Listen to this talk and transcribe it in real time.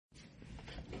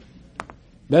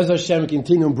Bez Hashem,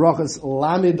 continue in Brachos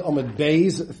Lamed Amud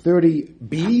Beis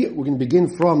 30b. We're going to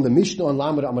begin from the Mishnah on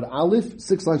Lamed Amud Aleph,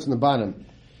 6 lines from the bottom,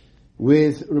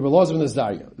 with Rabbi Elazar ben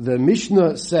Azariah. The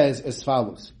Mishnah says as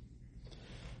follows: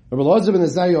 Rabbi Elazar ben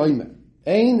Azariah Omer,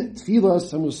 Ein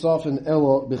Tfilas HaMusafin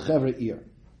Elo B'Chever Ir.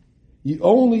 You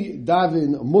only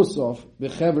daven Musaf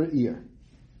B'Chever Ir,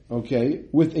 okay,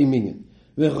 with a minyan.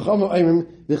 V'Chacham Omer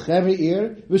B'Chever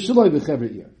Ir, V'Shaloi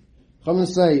B'Chever Ir. Chacham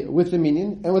say with a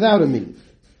minyan and without a minyan.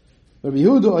 Rabbi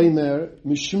Yehuda Omer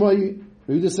Mishmoi.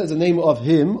 Rabbi Yehuda says the name of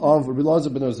him, of Rabbi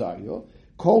Elazar ben Azariah.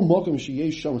 Kol Mokum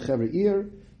Sheyesh Sham Chever Ir.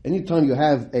 Anytime you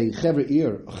have a Chever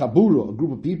Ir, a Chabura, a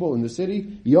group of people in the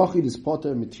city, Yachid is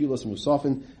Potter Metilas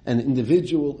Musafin, and an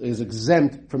individual is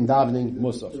exempt from davening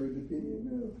Musaf.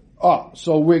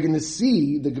 So we're going to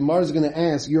see, the Gemara is going to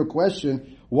ask your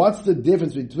question, what's the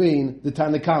difference between the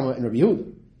Tanna Kama and Rabbi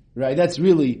Yehuda? Right? That's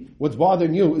really, what's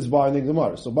bothering you is bothering the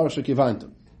Gemara. So Baruch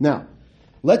Shekivanta. Now,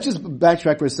 let's just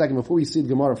backtrack for a second before we see the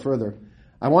Gemara further.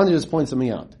 I want to just point something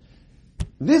out.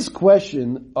 This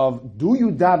question of, do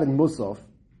you daven Musaf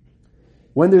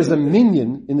when there's a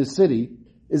minyan in the city,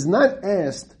 is not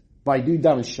asked by, do you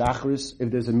daven Shachris if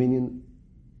there's a minyan?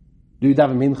 Do you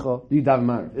daven Mincha? Do you daven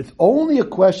Marav? It's only a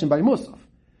question by Musaf.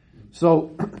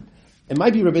 So, it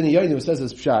might be Rabbeinu Yoini who says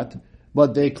this pshat,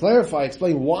 but they clarify,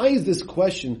 explain, why is this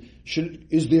question, do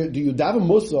you daven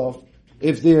Musaf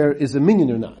if there is a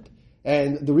minyan or not?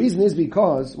 And the reason is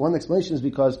because, one explanation is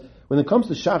because, when it comes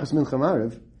to Shachris Mincha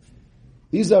Marav,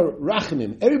 these are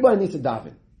Rachamim. Everybody needs to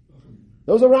daven.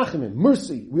 Those are rachamim,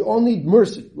 mercy. We all need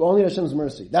mercy. We all need Hashem's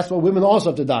mercy. That's why women also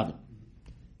have to daven.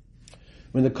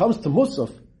 When it comes to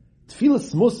Musaf,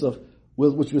 Tfilas Musaf,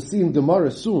 which we'll see in Gemara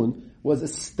soon, was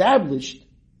established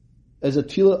as a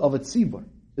tefillah of a tzibur,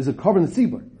 as a korban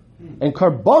tzibur. And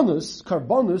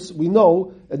karbonos, we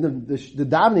know, and the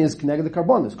davening is connected to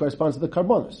karbonos, corresponds to the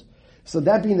karbonos. So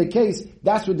that being the case,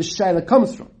 that's where the shaila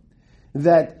comes from.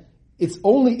 That it's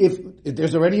only if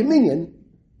there's already a minyan,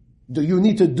 do you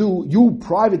need to do, you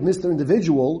private Mr.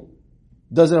 Individual,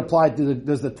 does it apply to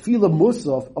does the Tefillah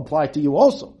Musaf apply to you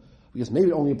also? Because maybe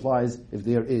it only applies if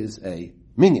there is a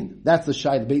minyan. That's the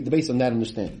shai, the based on that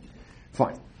understanding.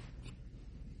 Fine.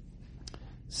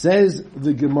 Says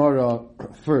the Gemara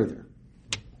further.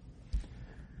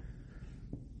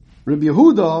 Rabbi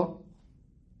Yehuda,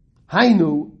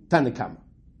 Hainu Tanakama.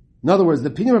 In other words, the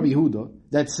opinion of Rabbi Yehuda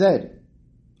that said,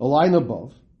 a line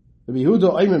above, Rabbi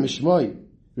Yehuda Omer Mishmoi,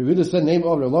 Rabbi Yehuda said name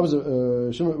of Rabbi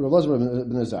Elazar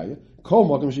ben Azariah. Kol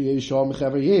Mokum Sheyesh Sham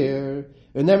Chever Ir.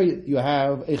 Whenever you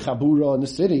have a Chabura in the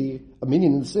city, a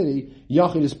minyan in the city,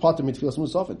 Yachid is Potter Mitfilas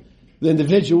Musafin. The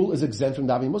individual is exempt from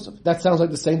davening Musaf. That sounds like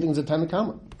the same thing as a Tanna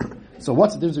Kama. So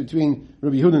what's the difference between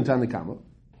Rabbi Yehuda and Tanna Kama?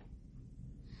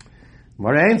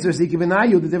 Mara answers, the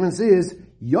difference is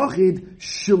Yachid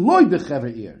Shaloi Bechever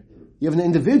Ir. You have an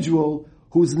individual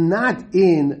who's not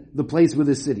in the place with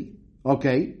the city.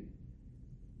 Okay?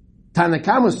 Tanna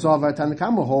Kama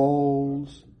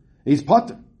holds, he's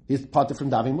potter from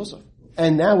davening Musaf.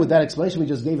 And now with that explanation we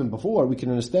just gave him before, we can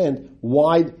understand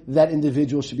why that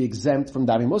individual should be exempt from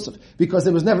davening Musaf. Because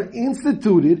it was never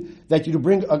instituted that you to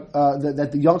bring, that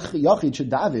the Yachid should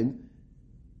daven,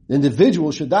 the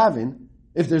individual should daven,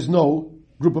 if there's no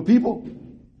group of people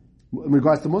in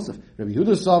regards to Musaf. Rabbi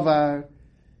Yehuda Savar,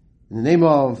 in the name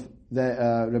of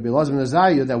the Rabbi Elazar ben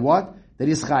Azariah, that what? That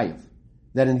is chayiv.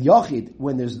 That in Yachid,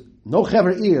 when there's no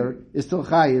Chever Ir, is still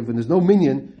chayiv, and there's no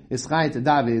minyan, is chayiv to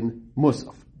daven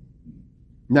Musaf.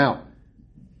 Now,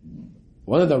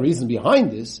 one of the reasons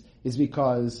behind this is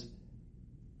because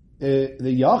the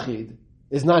Yachid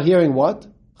is not hearing what?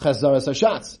 Chazaras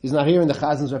Hashatz. He's not hearing the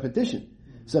Chazin's repetition.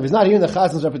 So if he's not hearing the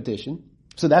Chazin's repetition,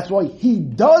 so that's why he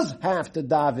does have to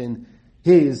daven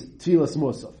his Tfilas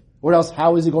Musaf. Or else,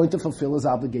 how is he going to fulfill his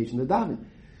obligation to daven?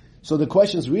 So the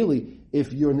question is really,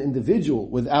 if you're an individual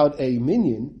without a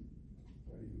minyan,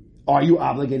 are you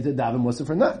obligated to daven Musaf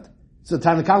or not? So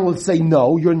Tanna Kama will say,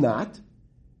 no, you're not.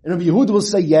 And Rabbi Yehuda will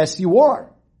say, yes, you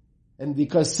are. And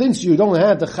because since you don't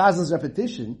have the Chazin's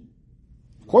repetition,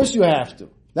 of course you have to.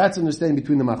 That's understanding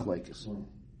between the machlokes.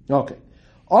 Okay.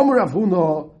 Amar Rav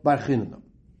Huna bar Chinana.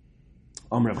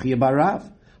 Amar Rav Chia bar Rav.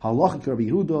 Halacha Rabbi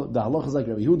Yehuda. The halacha is like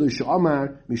Rabbi Yehuda.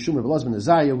 She'amar Mishum Rabbi Elazar ben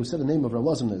Azariah, who said the name of Rabbi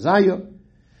Elazar ben Azariah,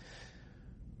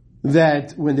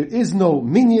 that when there is no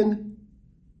minyan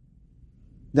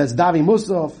that's davening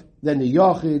Musaf, then the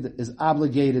Yachid is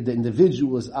obligated, the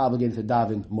individual is obligated to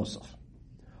daven Musaf.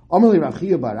 Amali Rav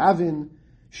Chia bar Avin,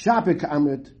 Shapik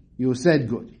Amrit, you said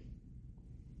good.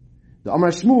 The Amar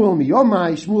Shmuel,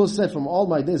 Miyomai, Shmuel said, from all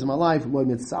my days of my life, Lo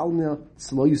Mitzalna,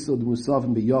 Tzlo Yisod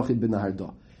Musaf, Be Yachid ben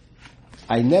Nahardah.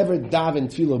 I never daven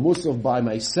tefillah musaf by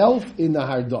myself in the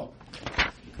hardah.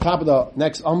 top of the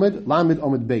next Amud, Lamed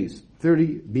Amud Beis,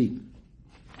 30b.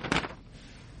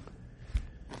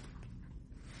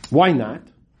 Why not?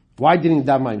 Why didn't he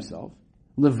daven by himself?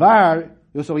 Levar,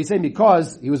 so he's saying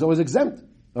because he was always exempt.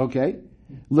 Okay?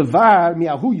 Levar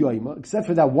mi'ahu yoima, except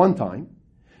for that one time.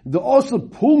 The also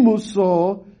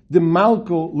pulmuso the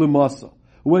malko lemasa.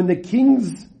 When the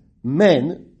king's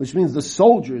men, which means the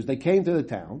soldiers, they came to the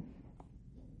town,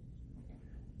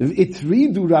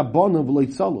 itridu rabbanu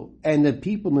v'loitzalu, and the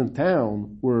people in the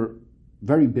town were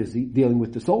very busy dealing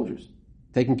with the soldiers,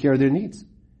 taking care of their needs.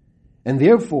 And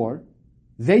therefore,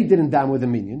 they didn't daven with a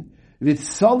minion.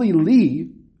 V'tzali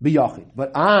li b'yachid.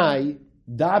 But I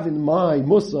daven my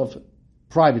musaf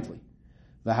privately.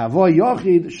 V'havoy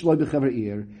yachid shloi b'chever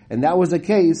ir. And that was a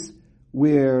case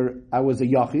where I was a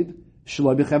yachid,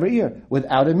 shloi b'chever ir,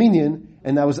 without a minion,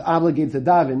 and I was obligated to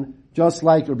daven, just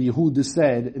like Rabbi Yehuda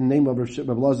said in the name of Rabbi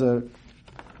Elazar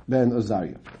ben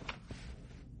Azariah.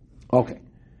 Okay.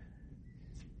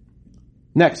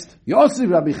 Next, Yosef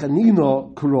Rabbi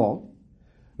Chanina Kro.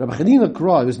 Rabbi Chanina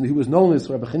Kro, he was known as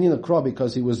Rabbi Chanina Kro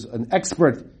because he was an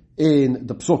expert in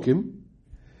the psukim.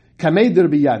 Kamei de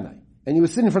Rabbi Yanai. And he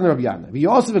was sitting in front of Rabbi Yanai.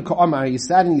 Yosef Ka'amar, he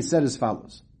sat and he said as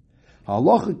follows.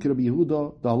 Halacha ki Rabbi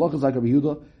Yehuda, the halacha is like Rabbi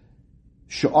Yehuda,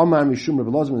 She'amar mishum Rabbi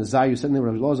Elazar ben Azariah, said in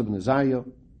Rabbi Elazar ben Azariah,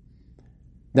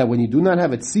 that when you do not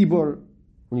have a tzibur,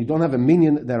 when you don't have a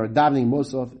minion that are davening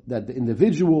musaf, that the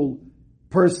individual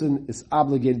person is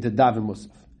obligated to daven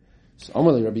musaf. So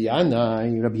Amalei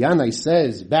Rabbi Yanai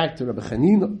says back to Rabbi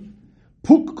Chanina,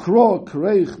 Puk kro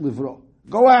kreich livro.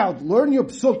 Go out, learn your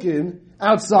psukim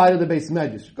outside of the Beis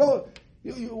Medrash. Go.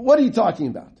 What are you talking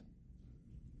about?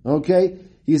 Okay,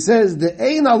 he says the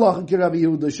ein halacha ki Rabbi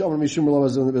Yehuda shomer mishum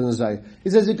Elazar ben Azariah.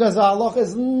 He says because the halacha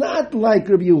is not like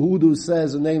Rabbi Yehuda who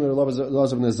says the name of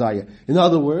Elazar ben Azariah. In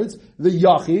other words, the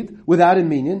yachid without a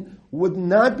minion would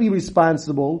not be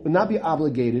responsible, would not be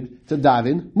obligated to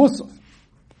daven musaf.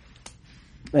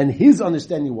 And his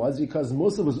understanding was because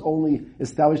musaf was only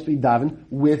established to be daven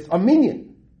with a minion.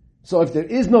 So if there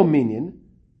is no minion,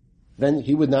 then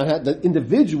he would not have, the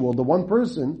individual, the one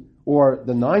person, or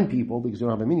the 9 people, because you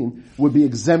don't have a minion, would be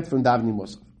exempt from davening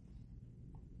musaf.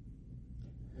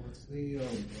 What's the...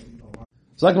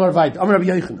 So like Rabbi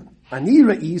Yochanan, Ani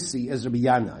Ra'isi as Rabbi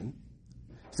Yanai,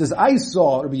 says, I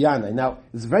saw Rabbi Yanai. Now,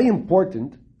 it's very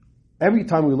important, every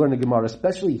time we learn a Gemara,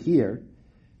 especially here,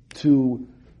 to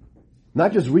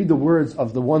not just read the words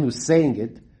of the one who's saying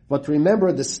it, but to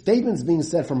remember the statements being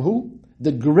said from who?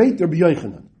 The great Rabbi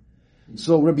Yochanan.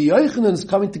 So Rabbi Yochanan is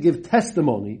coming to give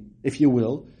testimony, if you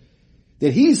will,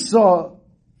 that he saw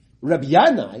Rabbi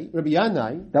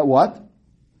Yanai, that what?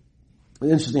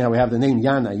 Interesting how we have the name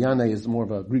Yanai. Yanai is more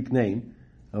of a Greek name,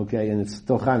 okay, and it's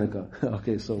still Hanukkah.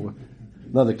 Okay, so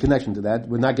another connection to that.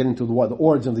 We're not getting to the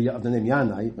origin of the name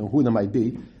Yanai and who that might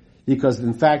be, because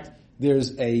in fact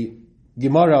there's a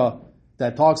Gemara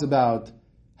that talks about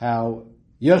how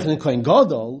Yochanan Kohen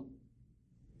Gadol,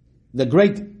 the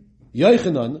great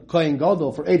Yochanan Kohen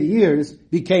Gadol for 80 years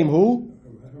became who?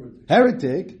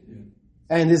 Heretic.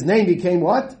 And his name became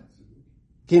what?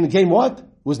 Became what?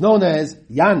 Was known as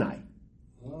Yanai.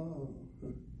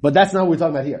 But that's not what we're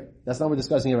talking about here. That's not what we're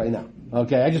discussing here right now.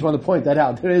 Okay, I just want to point that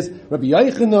out. There is, Rabbi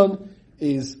Yochanan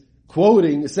is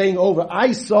quoting, saying over,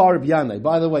 I saw Rabbi Yanai.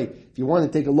 By the way, if you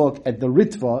want to take a look at the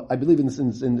Ritva, I believe in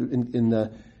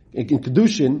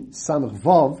Kedushin, Samach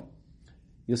Vav,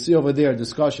 you'll see over there a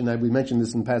discussion, we mentioned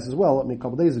this in the past as well, a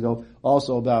couple of days ago,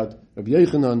 also about Rabbi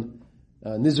Yochanan,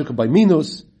 Nizrika by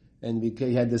Minus, and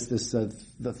he had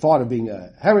the thought of being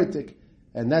a heretic,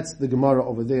 and that's the Gemara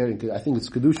over there, I think it's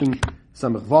Kedushin,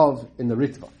 Samach Vav, in the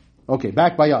Ritva. Okay,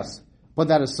 back by us. Put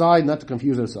that aside, not to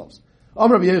confuse ourselves.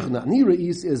 Rabbi Yochanan, Ani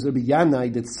Re'is is Rabbi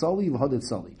Yanai, that Sali v'hadet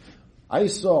Sali. I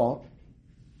saw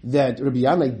that Rabbi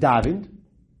Yanai davened.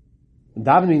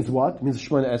 Daven means what? It means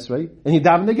Shemona Esrei. And he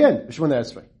davened again, Shemona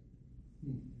Esrei.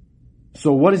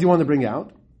 So what does he want to bring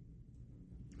out?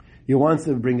 He wants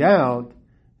to bring out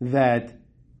that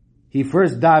he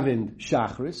first davened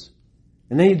Shachris,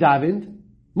 and then he davened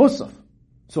Musaf.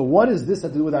 So what does this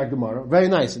have to do with our Gemara? Very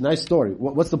nice, a nice story.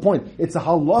 What's the point? It's a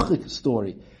halachic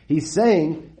story. He's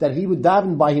saying that he would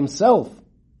daven by himself,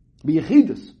 be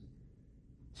yechidus.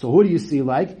 So who do you see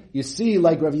like? You see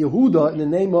like Rav Yehuda in the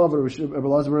name of Rabbi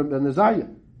Elazar ben Azariah.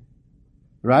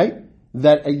 Right?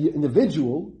 That an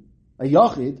individual, a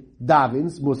yachid,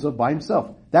 davens musaf by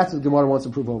himself. That's what Gemara wants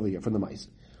to prove over here from the mice.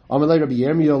 Amalei Rabbi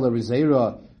Yirmiyah, Rabbi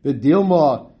Zera,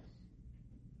 B'Dilma,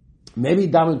 maybe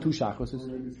daven 2 shachos.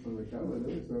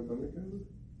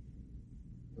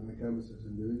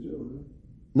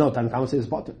 No, Tanakama says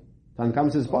butter.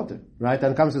 Tanakam says potter, right?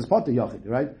 Tanakam says potter Yochid,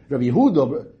 right? Rabbi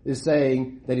Yehuda is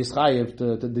saying that he's chayiv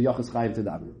to the Yochid is chayiv to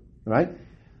daven, right?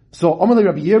 So Amalei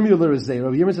Rabbi Yirmiyah is there.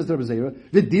 Rabbi Yirmiyah says to Rabbi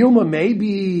Zera, the Dilma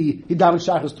maybe he davened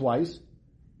shachas twice.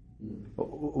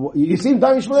 You see him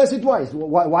davening Shmoneh Esrei twice.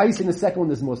 Why are you saying the second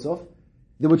one is musaf?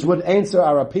 Which would answer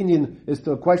our opinion as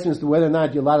to a question as to whether or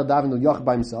not you're allowed to daven the Yochid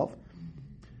by himself.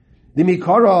 The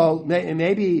Mikara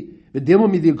maybe the Dilma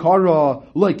midikara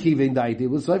like kivin daite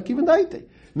was like kivin daite.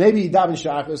 Maybe you daven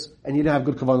shachas and you didn't have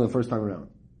good kavanah the first time around.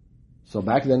 So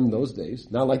back then in those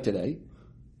days, not like today,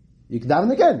 you can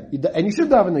daven again, and you should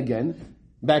daven again.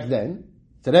 Back then,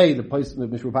 today the person,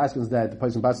 Mishra Paskins, that the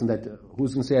person passing that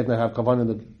who's going to say I didn't have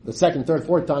kavanah the second, third,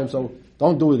 fourth time, so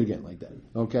don't do it again like that.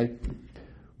 Okay,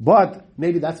 but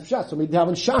maybe that's a shot. So maybe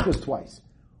daven shachas twice.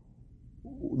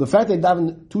 The fact that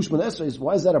daven tu Shmoneh Esrei is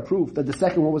why is that a proof that the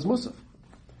second one was musaf?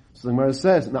 So the Gemara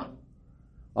says no.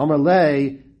 Amar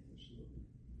lei.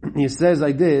 He says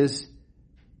like this,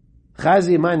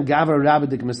 Chazi man gavar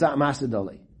rabbidik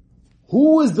masadale.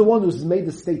 Who is the one who's made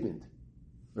the statement?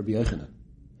 Rabbi Yochanan.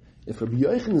 If Rabbi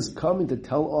Yochanan is coming to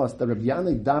tell us that Rabbi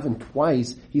Yanai davened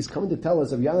twice, he's coming to tell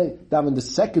us Rabbi Yanai davened the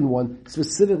second one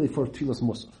specifically for Tfilas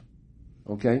Musaf.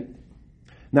 Okay?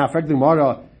 Now, for the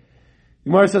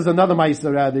Gemara says another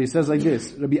ma'aser rather. He says like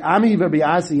this, Rabbi Ami Rabbi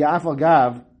Asi Yafal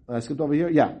Gav. I skipped over here.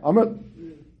 Yeah. Amar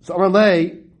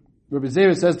Lei, Rabbi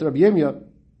Zera says to Rabbi Yirmiyah,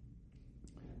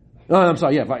 no, I'm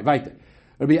sorry, yeah, weiter.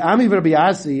 Rabbi Ami v'Rabbi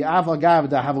Asi, Aval Gav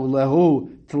da'havu lehu,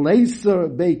 Tleiser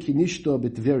bei kinishto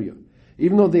b'Tveria.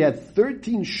 Even though they had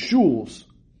 13 shuls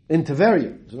in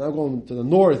Tveria, so now going to the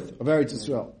north of Eretz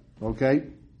Yisrael, okay?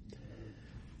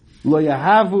 Lo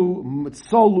yahavu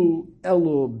mitzolu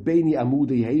elo beini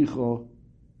amudei heicho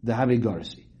da'havi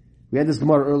garsi. We had this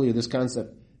Gemara earlier, this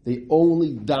concept. They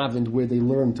only davened where they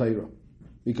learned Torah.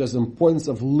 Because the importance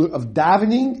of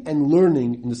davening and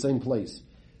learning in the same place.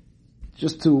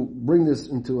 Just to bring this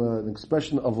into an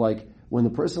expression of like, when the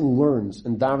person learns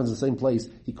and davens in the same place,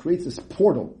 he creates this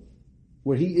portal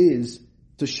where he is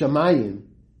to Shamayim,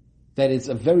 that it's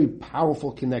a very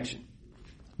powerful connection.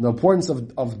 The importance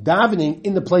of davening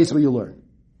in the place where you learn.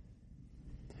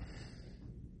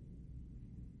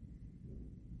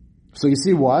 So you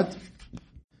see what?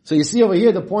 So you see over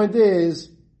here, the point is,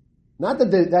 not that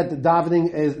the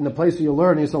davening is in the place where you're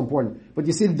learning is so important, but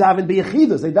you see the daven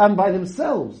b'yechidas, they daven by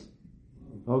themselves.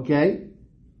 Okay?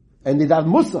 And they daven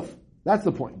musaf. That's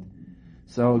the point.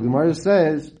 So Gemara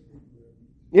says,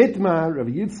 Itmar Rav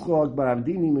Yitzchok bar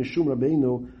Avdini Mishum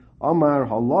Rabbeinu Amar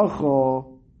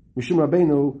Halacha Mishum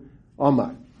Rabbeinu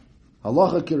Amar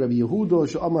Halacha ki Rabbi Yehuda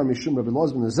Sho Amar Mishum Rabbi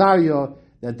Loz ben Azariah,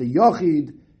 that the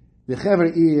Yachid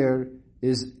b'chever ir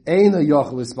is Ein a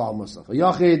Yachid l'spal musaf. A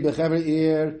Yachid b'chever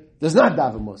ir does not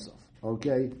daven musaf.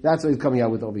 Okay? That's what he's coming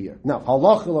out with over here. Now,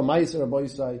 Halacha l'maiser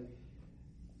aboisai,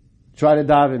 try to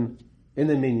daven in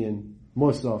the minyan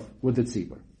musaf with the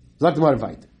tzibur. Zak the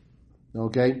Marvite.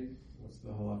 Okay? What's the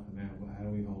halacha now? How do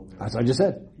we hold it? That's what I just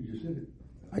said. You just said it.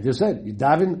 I just said, you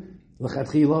daven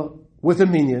l'chatchila with a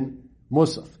minyan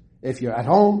musaf. If you're at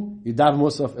home, you daven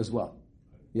musaf as well.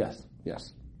 Yes.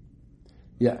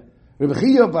 Yeah. Rabbi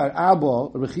Chia bar Abba,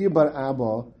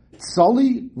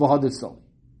 tzali v'hadet tzali.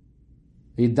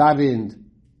 He davened,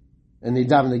 and he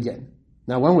davened again.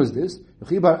 Now, when was this? Rabbi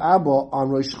Chia bar Abba on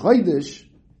Rosh Chodesh,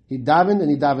 he davened and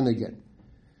he davened again.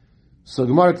 So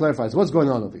Gemara clarifies what's going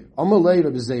on over here. Amalei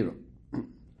Rabbi Zera,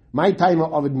 my time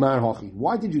of it mar hachi.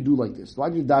 Why did you do like this? Why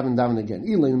did you daven again? If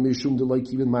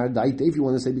you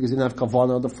want to say because you didn't have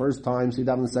kavanah the first time, so you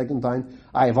daven the second time.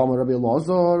 I have Amar Rabbi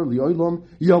Elazar lioylom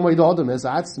yomay dadam es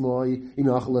atzmoi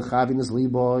imach lechavin es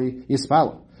liboy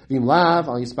yispal. Vim lav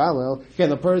al yispalel.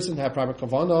 Can a person have proper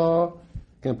kavanah?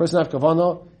 Can a person have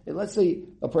kavanah? Let's say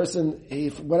a person,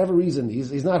 if for whatever reason,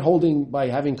 he's not holding by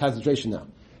having concentration now.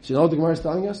 So you know what the Gemara is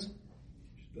telling us?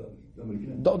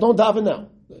 Don't daven now.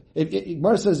 If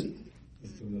Gemara says,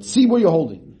 see where you're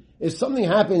holding. If something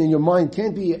happened in your mind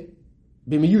can't be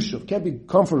miyushuv, can't be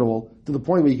comfortable to the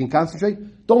point where you can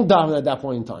concentrate, don't daven at that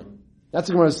point in time. That's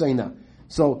what Gemara is saying now.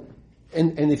 So,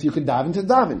 and if you could daven, to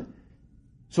daven.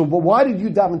 So, but why did you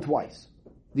daven twice?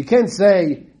 You can't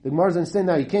say, the Gemara is understanding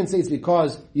now, you can't say it's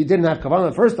because you didn't have kavanah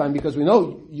the first time, because we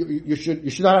know you should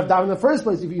not have davened in the first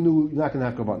place if you knew you're not going to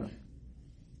have kavanah.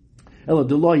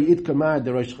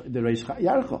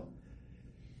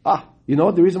 You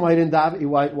know the reason why he didn't daven,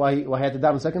 why he had to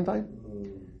daven the second time?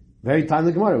 Very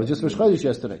timely Gemara. It was just for Chodesh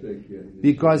yesterday.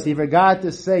 Because he forgot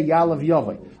to say Yalav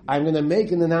Yavai. I'm going to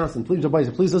make an announcement. Please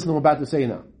listen to what I'm about to say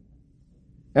now.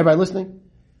 Everybody listening?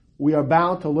 We are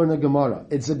about to learn a Gemara.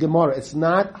 It's a Gemara. It's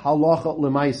not halacha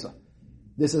lemaisa.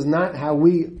 This is not how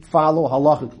we follow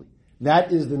halachically.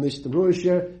 That is the Mishnah Berurah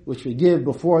share, which we give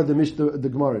before the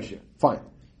Gemara share. Fine.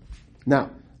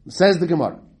 Now, says the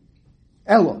Gemara,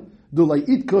 Ella, because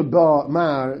he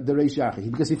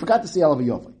forgot to say Alav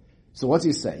Yovai. So what's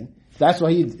he saying? That's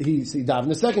why he davened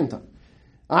the second time.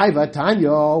 Iva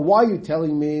Tanya, why are you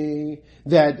telling me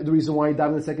that the reason why he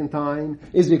davened the second time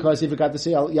is because he forgot to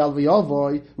say Alav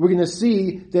Yovai? We're going to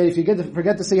see that if you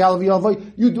forget to say Alav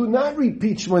Yovai, you do not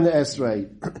repeat Shemona Esrei,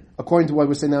 according to what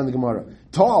we're saying now in the Gemara.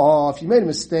 If you made a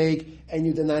mistake and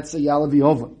you did not say Alav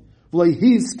Yovai,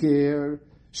 V'lehizkir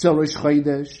shel Rosh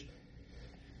Chodesh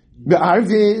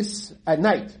be'arvis at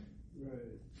night.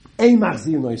 Ein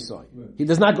machzir noisoi. He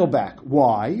does not go back.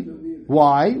 Why?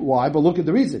 Why? But look at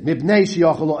the reason. Mipnei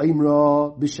sheyachol lo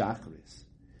imra b'shachris.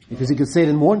 Because he could say it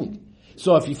in the morning.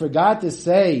 So if he forgot to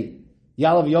say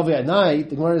Yalav Yovai at night,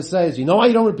 the Gemara says, you know why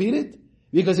you don't repeat it?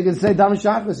 Because he can say Dam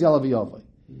Shachris Yalav Yovai.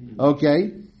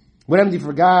 Okay? What happens if he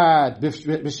forgot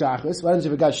b'shachris? What happens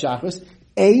if he forgot shachris?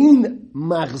 Ein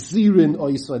machzirin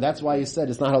oisoi. That's why he said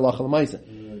it's not halacha l'maisa.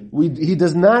 He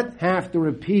does not have to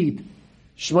repeat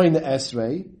Shemona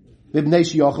Esrei b'bnei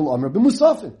sheyachol amar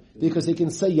b'musafin, because he can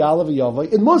say Yalav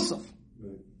Yovai in Musaf.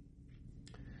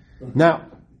 Now,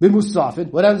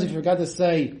 b'musafin, what happens if you forgot to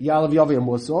say Yalav Yovai in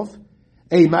Musaf?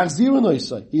 A machzirun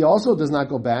oisai. He also does not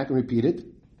go back and repeat it.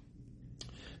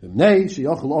 B'bnei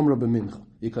sheyachol amar b'mincha,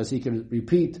 because he can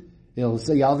repeat. He'll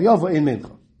say Yalav Yovai in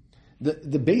mincha.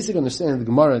 The basic understanding of the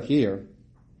Gemara here,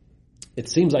 it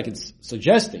seems like it's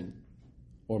suggesting,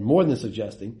 or more than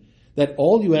suggesting, that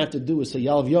all you have to do is say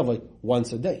Yalav Yovai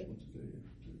once a day.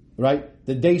 Right?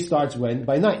 The day starts when?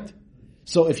 By night.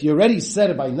 So if you already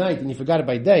said it by night and you forgot it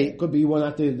by day, it could be you won't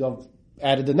have to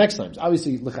add it the next time. So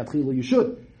obviously, l'chatchila you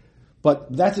should.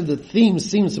 But that's what the theme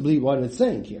seems to be what it's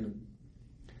saying here.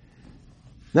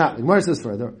 Now, the Gemara says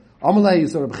further, Amalei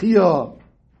Yisor B'chiyah,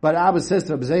 but Abba says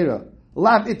to Rabbi Zera,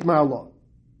 Lav itmar Allah.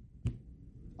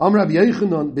 Am Rabbi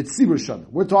Yochanan b'tzibur shana.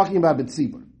 We're talking about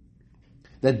b'tzibur.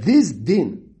 That this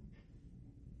din,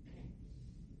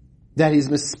 that he's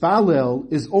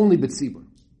mispalel, is only b'tzibur.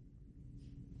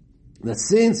 That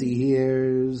since he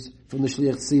hears from the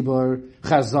shliach tzibur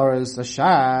chazaras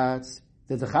hashatz,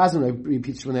 that the chazan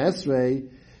repeats from the esrei,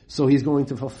 so he's going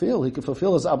to fulfill. He can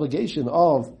fulfill his obligation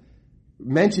of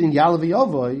mentioning Yalav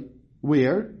Yovai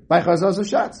where by chazaras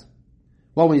hashatz.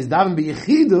 Well, when he's daven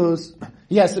b'yechidus,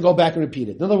 he has to go back and repeat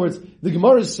it. In other words, the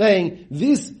Gemara is saying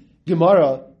this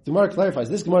Gemara. The Gemara clarifies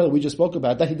this Gemara that we just spoke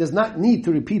about, that he does not need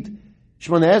to repeat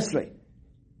Shemona Esrei,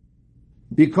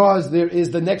 because there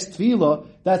is the next tefillah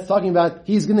that's talking about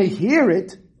he's going to hear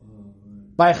it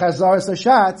by Chazaras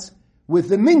Hashatz with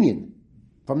the minyan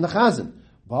from the Chazan.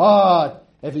 But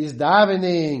if he's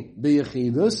davening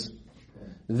b'yechidus,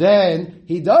 then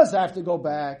he does have to go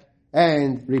back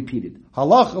and repeat it.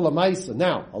 Halacha l'maisa.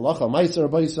 Now, halacha l'maisa,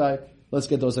 Rabbi Yisai, let's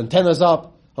get those antennas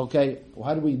up. Okay,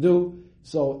 how do we do?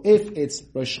 So if it's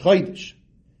Rosh Chodesh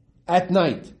at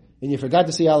night and you forgot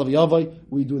to say Alav Yovai,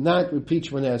 we do not repeat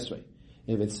Shemona Esrei.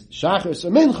 If it's Shachris or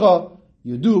Mincha,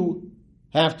 you do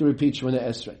have to repeat Shemona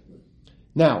Esrei.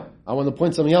 Now, I want to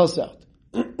point something else out.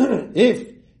 If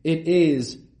it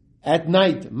is at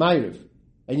night, Ma'ariv,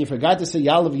 and you forgot to say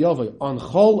Alav Yovai on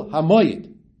Chol HaMoyed,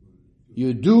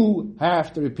 you do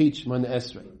have to repeat Shemona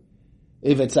Esrei.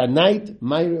 If it's at night,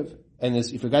 Ma'ariv, and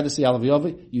you forgot to say Alav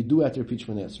Yovai, you do have to repeat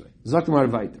Shemona Esrei. Zaktamar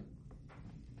Vaita.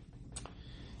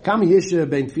 Kam yisha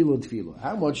ben tefillah tefillah.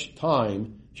 How much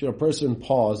time should a person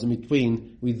pause in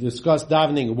between? We discussed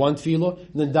davening one tefillah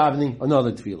and then davening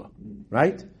another tefillah,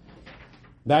 right?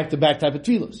 Back to back type of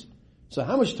tefillahs. So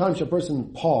how much time should a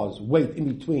person pause, wait in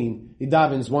between he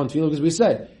davens one tefillah? Because we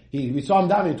said we saw him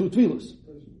davening two tefillahs.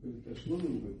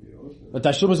 But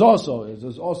Tashlum is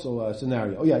also a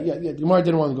scenario. Oh yeah. Gemara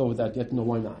didn't want to go with that. You have to know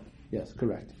why not. Yes,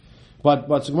 correct. But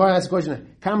Gemara asks the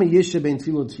question: Kama yisha ben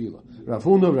tefillah tefillah? Rav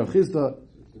Huna, Rav Chisda,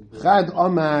 Chad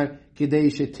Amar Kidei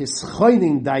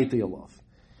shetischoinin daita yalav.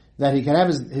 That he can have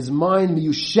his mind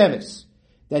miyusheves,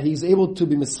 that he's able to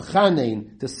be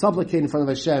mischanein, to supplicate in front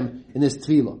of Hashem in his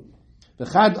tefillah.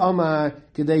 V'chad Amar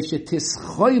Kidei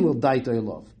shetischoil daita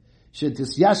yalav,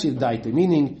 shetisyashiv daita,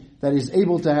 meaning that he's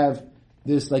able to have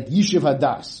this like yishuv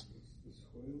hadas.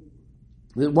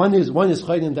 One is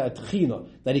chayim that tchina,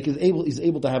 that he's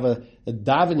able to have a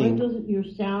davening. Why doesn't your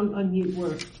sound unmute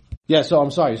work? Yeah, so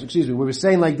I'm sorry, excuse me. We were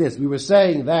saying like this. We were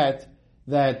saying that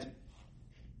what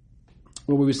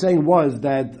we were saying was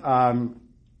that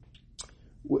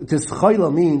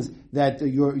tishchayla means that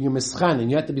you're mischanin.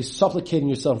 You have to be supplicating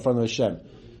yourself in front of Hashem.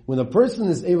 When a person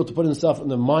is able to put himself in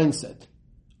the mindset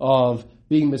of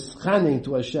being mischanin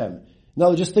to Hashem.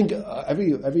 Now, just think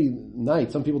every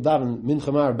night some people daven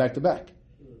mincha mar back to back.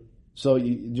 So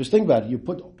you just think about it. You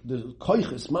put the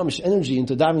koiches, mamish energy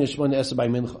into davening Shemona Esrei by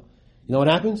mincha. You know what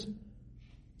happens?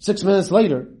 6 minutes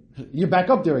later, you're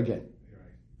back up there again.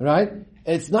 Right?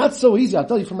 It's not so easy. I'll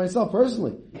tell you for myself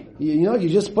personally. You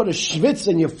just put a schwitz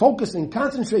and you focus and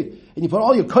concentrate and you put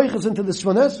all your koiches into the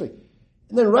Shemona Esrei.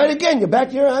 And then right again, you're back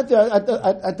here at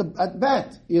the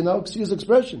bat. Excuse the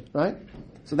expression, right?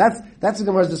 So that's the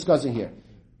Gemara is discussing here.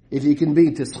 If you can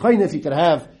be tischayna, if you can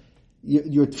have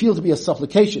you feel to be a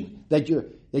supplication that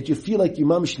you feel like you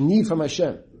mamish need from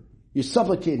Hashem. You're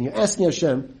supplicating, you're asking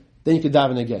Hashem, then you can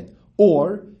daven again.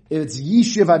 Or if it's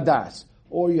yishiv adas,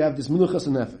 or you have this menuchas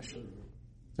nefesh.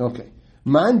 Okay,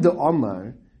 man de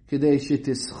Omar kedei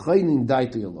shetischaynin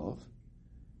daito yalov.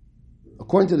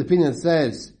 According to the opinion that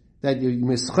says that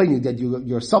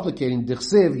you're supplicating,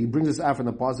 Dirhsu, he brings us out from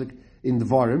the pasuk in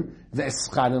Dvarim,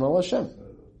 ve'eschanan al Hashem.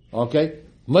 Okay?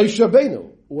 Moshe Rabbeinu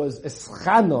was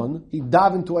eschanon, he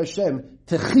davened to Hashem,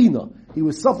 techina, he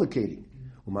was supplicating.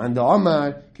 Uman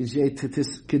da'amar, kedei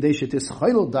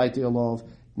shetischaylo daito yalov,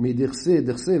 mi Dirhsu,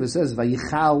 it says,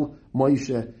 vayichal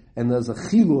Moshe, and there's a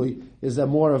chilui, is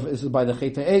by the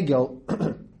Cheta Egel,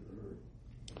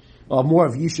 more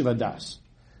of Yishiv Adas.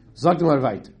 Zogtem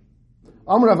Arvait.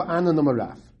 Amrav Anna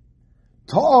Namarav.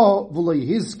 Ta v'lo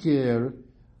yizkir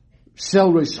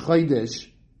shel Rosh Chodesh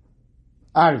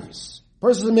Arvis.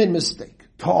 Person made a mistake.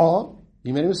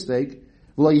 He made a mistake.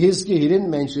 V'lo yizkir, he didn't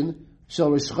mention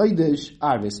shel Rosh Chodesh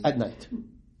Arvis at night.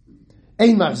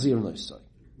 Ein machzir noisai.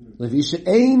 Levisha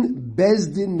ein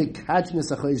bezdin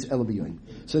mekachnes achodesh el b'yoyim.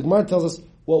 So the Gemara tells us,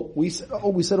 well, we said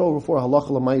over before halacha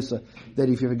l'maisa that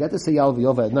if you forget to say Yal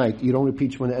V'Yova at night, you don't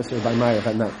repeat Shemona Esrei by Ma'ariv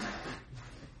at night.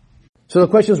 So the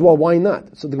question is, well, why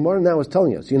not? So the Gemara now is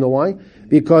telling us, you know why?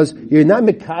 Because you're not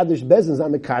Mekadosh, Bezdin's not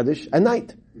Mekadosh at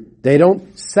night. They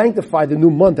don't sanctify the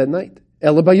new month at night.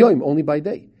 Ela b'yoyim, only by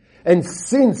day. And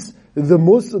since the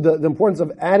importance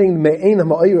of adding Me'ein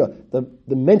HaMa'ira,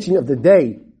 the mentioning of the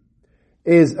day,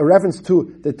 is a reference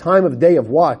to the time of day of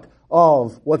what?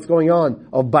 Of what's going on,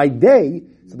 of by day.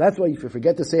 So that's why if you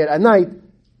forget to say it at night,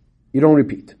 you don't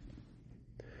repeat.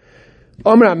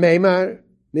 Omra Meimar,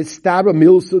 Mistabra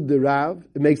Milsud the Rav,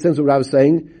 it makes sense what Rav is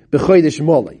saying, B'chodesh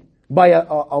Molei, by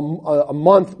a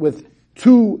month with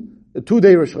two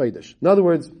day Rosh Chodesh. In other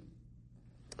words,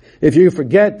 if you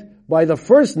forget by the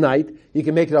first night, you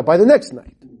can make it up by the next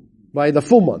night, by the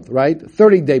full month, right?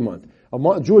 30-day month.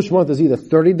 Jewish month is either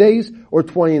 30 days or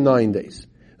 29 days.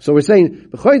 So we're saying,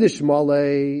 B'chodesh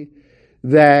Molei,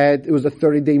 that it was a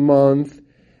 30-day month,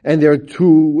 and there are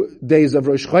 2 days of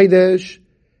Rosh Chodesh,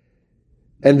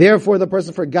 and therefore the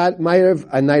person forgot Ma'ariv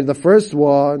at night of the first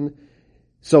one,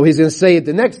 so he's going to say it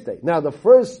the next day. Now the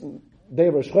first day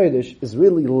of Rosh Chodesh is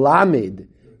really Lamed,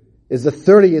 is the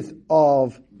 30th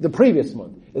of the previous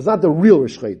month. It's not the real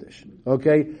Rosh Chodesh,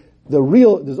 okay?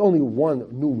 There's only one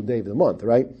new day of the month,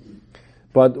 right?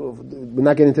 But we're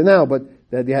not getting into now, but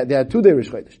they had 2 day Rosh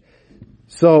Chodesh.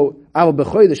 So, Al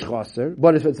B'chodesh Chaser,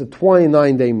 but if it's a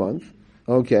 29-day month,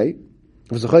 okay,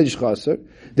 if it's a Chodesh Chaser,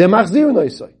 then Machzir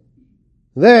Noisai.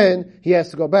 Then he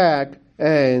has to go back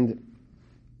and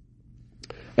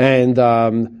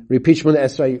repeat Shemona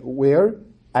Esrei where?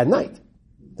 At night.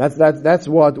 That's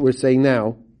what we're saying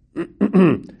now.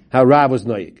 How Rav was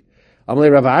noyik. Amalei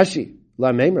Rav Ashi,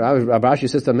 La Meimer. Rav Ashi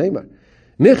says to Meimer,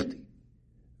 Michti.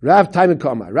 Rav Time and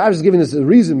Kama. Rav is giving us a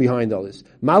reason behind all this.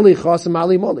 Mali Chas and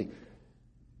Mali Moli.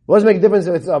 What does it make a difference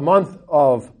if it's a month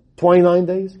of 29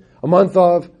 days? A month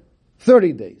of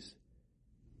 30 days?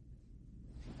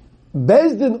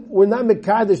 Bezdin were not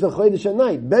Mekadesh the Chodesh at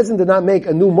night. Bezdin did not make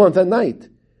a new month at night.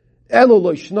 Elo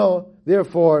lo shno.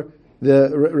 Therefore, the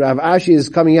Rav Ashi is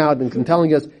coming out and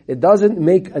telling us it doesn't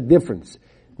make a difference,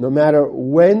 no matter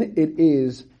when it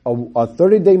is a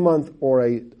 30-day month or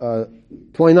a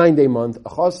 29-day month, a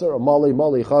chaser, a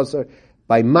mali chaser.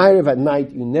 By Ma'ariv at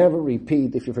night, you never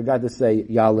repeat if you forgot to say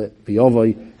Yale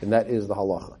V'Yovai, and that is the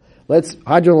halacha. Let's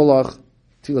Hadron Lalach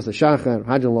Tfilas HaShachar,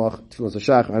 Hadron Lalach Tfilas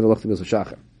HaShachar, Hadron Lalach Tfilas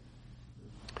HaShachar.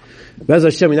 Bez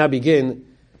Hashem, we now begin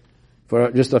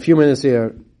for just a few minutes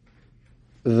here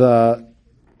the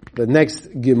next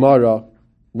Gemara,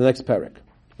 the next parak.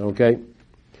 Okay,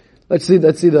 let's see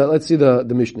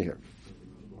the Mishnah here.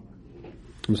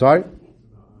 I'm sorry.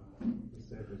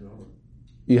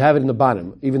 You have it in the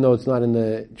bottom, even though it's not in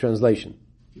the translation.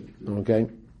 Okay,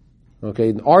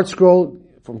 the Art Scroll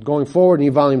from going forward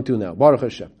in volume 2 now. Baruch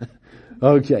Hashem.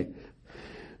 Okay,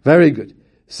 very good.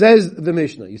 Says the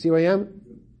Mishnah. You see where I am?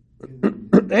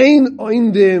 Ein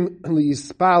oindim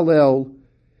liyispalel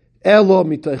elo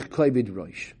mitoch kovid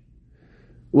rosh.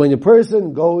 When a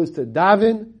person goes to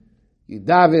daven, you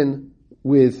daven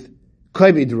with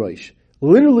kovid rosh.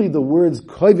 Literally, the words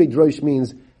kovid rosh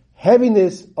means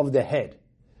heaviness of the head,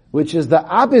 which is the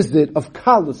opposite of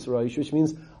kalus roish, which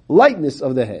means lightness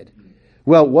of the head.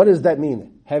 Well, what does that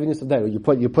mean? Heaviness of the head. You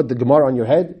put the Gemara on your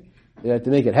head, you have to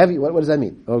make it heavy. What does that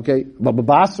mean? Okay,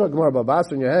 babasra, Gemara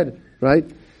babasra on your head, right?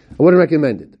 I wouldn't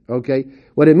recommend it. Okay,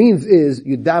 what it means is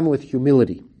you daven with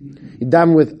humility, you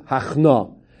daven with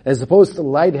hachna, as opposed to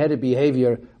light-headed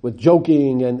behavior with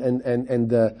joking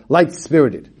and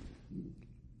light-spirited.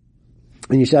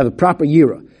 And you should have a proper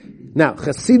yira. Now,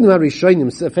 Chasidim HaRishonim,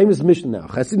 it's a famous mission now.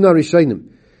 Chasidim HaRishonim,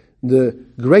 the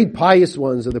great pious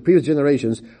ones of the previous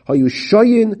generations,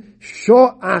 Hayushoyin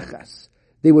Sho Achas.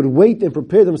 They would wait and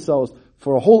prepare themselves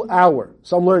for a whole hour.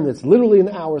 Some learn it's literally an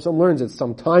hour, some learn it's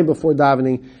some time before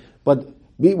davening, but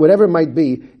whatever it might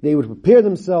be, they would prepare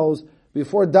themselves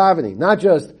before davening. Not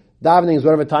just davening is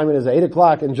whatever time it is, at 8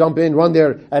 o'clock, and jump in, run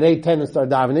there at 8:10 and start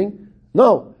davening.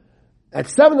 No. At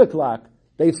 7 o'clock,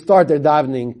 they start their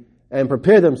davening and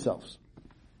prepare themselves.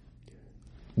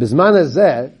 Bisman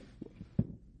hazeh,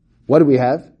 what do we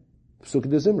have? Psukei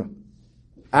de Zimra.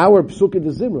 Our Psukei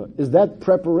de Zimra, is that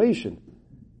preparation?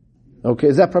 Okay,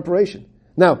 is that preparation?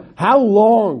 Now, how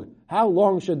long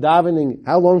should davening,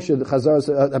 how long should Chazar,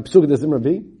 Psukei de Zimra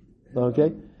be?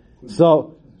 Okay?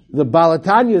 So, the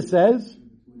Balatanya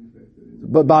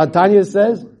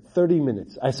says 30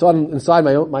 minutes. I saw it inside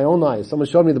my own eyes. Someone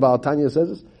showed me the Balatanya says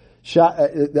this.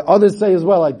 The others say as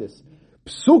well like this.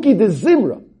 Psukei de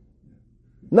Zimra.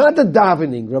 Not the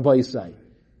davening, Rabbi Yisai.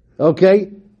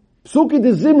 Okay? Psukei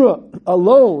de Zimra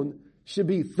alone should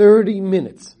be 30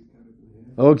 minutes.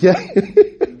 Okay?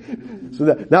 So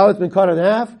now it's been cut in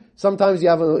half. Sometimes you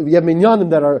have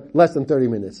minyanim that are less than 30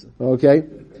 minutes. Okay?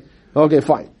 Okay,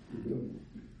 fine.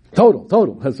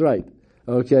 Total. That's right.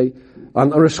 Okay? On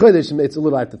Rosh Chodesh, it's a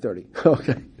little after 30.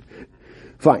 Okay.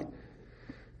 Fine.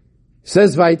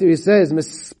 Says weiter, he says,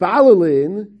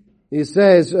 Mispalelin,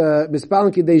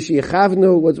 Mispalelin kidei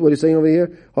sheyechavnu, what he's saying over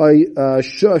here?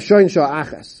 Shoin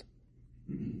sha'achas.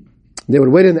 They would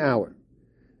wait an hour.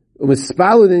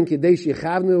 Mispalelin kidei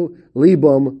sheyechavnu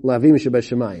libom lavim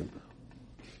shebeshamayim.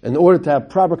 In order to have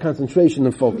proper concentration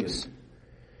and focus.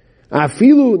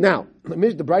 Afilu, now, the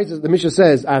Mishnah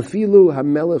says, Afilu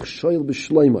hamelech shoyl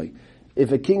b'shloimoi.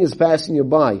 If a king is passing you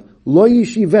by, lo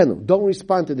yishivenu, don't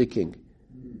respond to the king.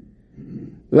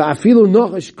 And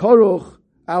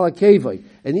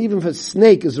even if a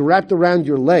snake is wrapped around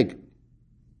your leg,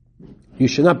 you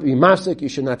should not be masik, you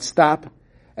should not stop,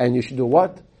 and you should do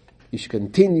what? You should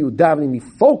continue davening, be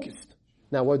focused.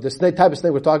 Now, what the type of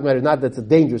snake we're talking about is not that it's a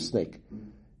dangerous snake.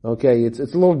 Okay, it's a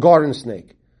little garden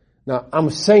snake. Now, I'm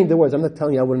saying the words, I'm not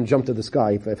telling you I wouldn't jump to the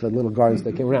sky if a little garden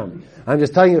snake came around me. I'm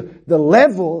just telling you the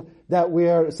level that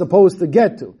we're supposed to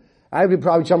get to. I would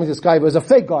probably jump to the sky, but it's a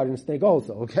fake garden snake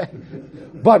also, okay?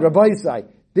 But Rabbi Yisai,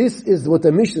 this is what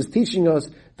the Mishnah is teaching us,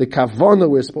 the kavana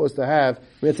we're supposed to have.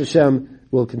 Mitzvah Hashem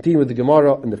will continue with the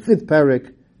Gemara in the 5th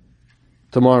parak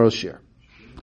tomorrow's shir.